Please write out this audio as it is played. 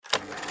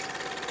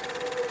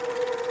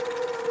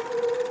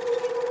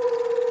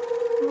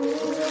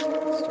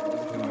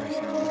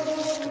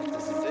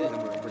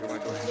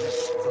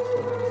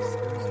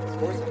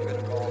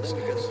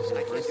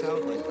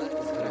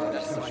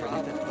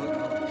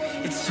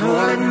It's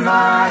all in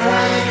my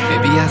head.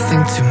 Maybe I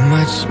think too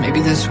much, maybe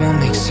this won't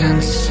make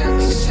sense.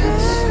 It's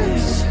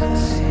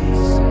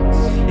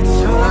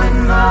all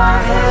in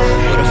my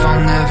head. What if I'll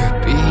never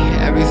be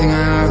everything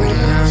I already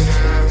am?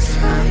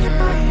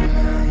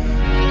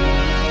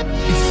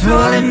 It's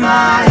all in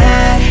my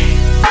head.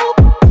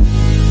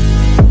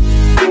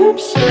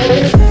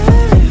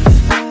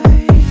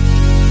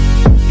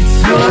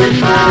 It's all in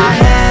my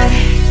head.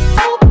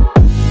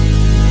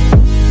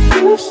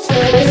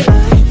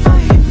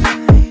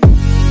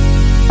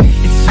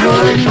 It's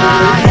all in my head. It's all in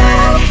my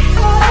head.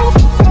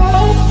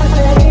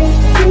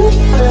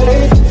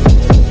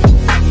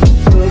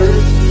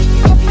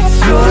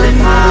 It's all in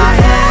my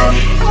head.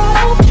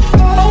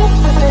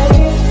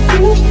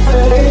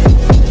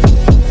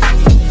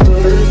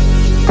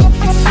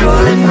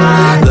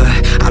 Look,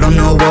 I don't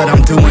know what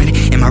I'm doing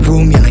in my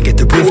room, yelling at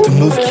the roof to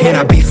move. Can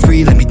I be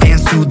free? Let me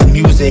dance to the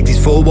music.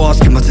 These four walls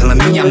keep on telling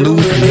me I'm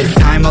losing this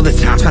time all the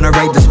time, trying to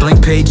write this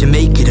blank page and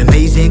make it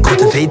amazing.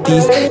 Cultivate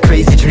these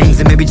crazy dreams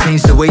and maybe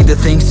change the way that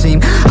things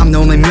seem. I'm the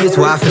only me, is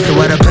why I feel so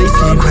out of place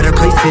in crowded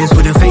places,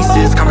 wooden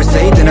faces,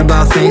 conversating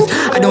about things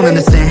I don't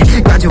understand.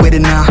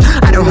 Graduated now,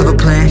 I don't have a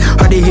plan.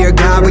 Hard to hear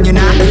God when you're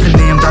not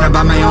listening. Thought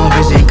about my own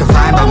vision,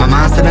 confined by my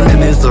mind, set the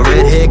limits. The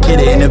redhead kid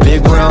in a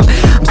big world,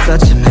 I'm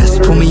such a mess.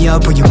 Pull me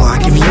up where you are,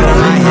 get me out of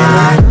my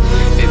head.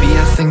 Maybe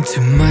I think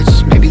too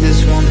much, maybe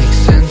this won't make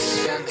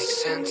sense.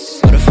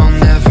 What if I'll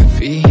never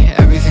be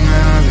everything I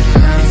already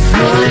am? It's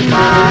all in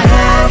my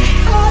head.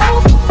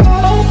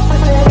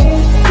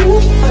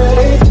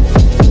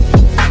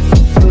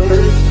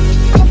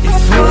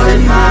 It's all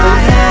in my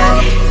head.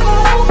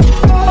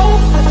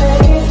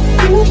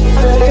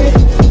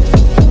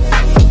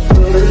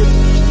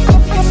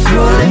 It's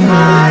all in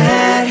my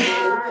head.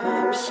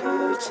 I'm so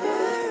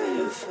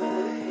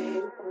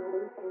terrified,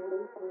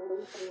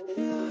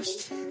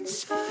 lost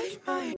inside my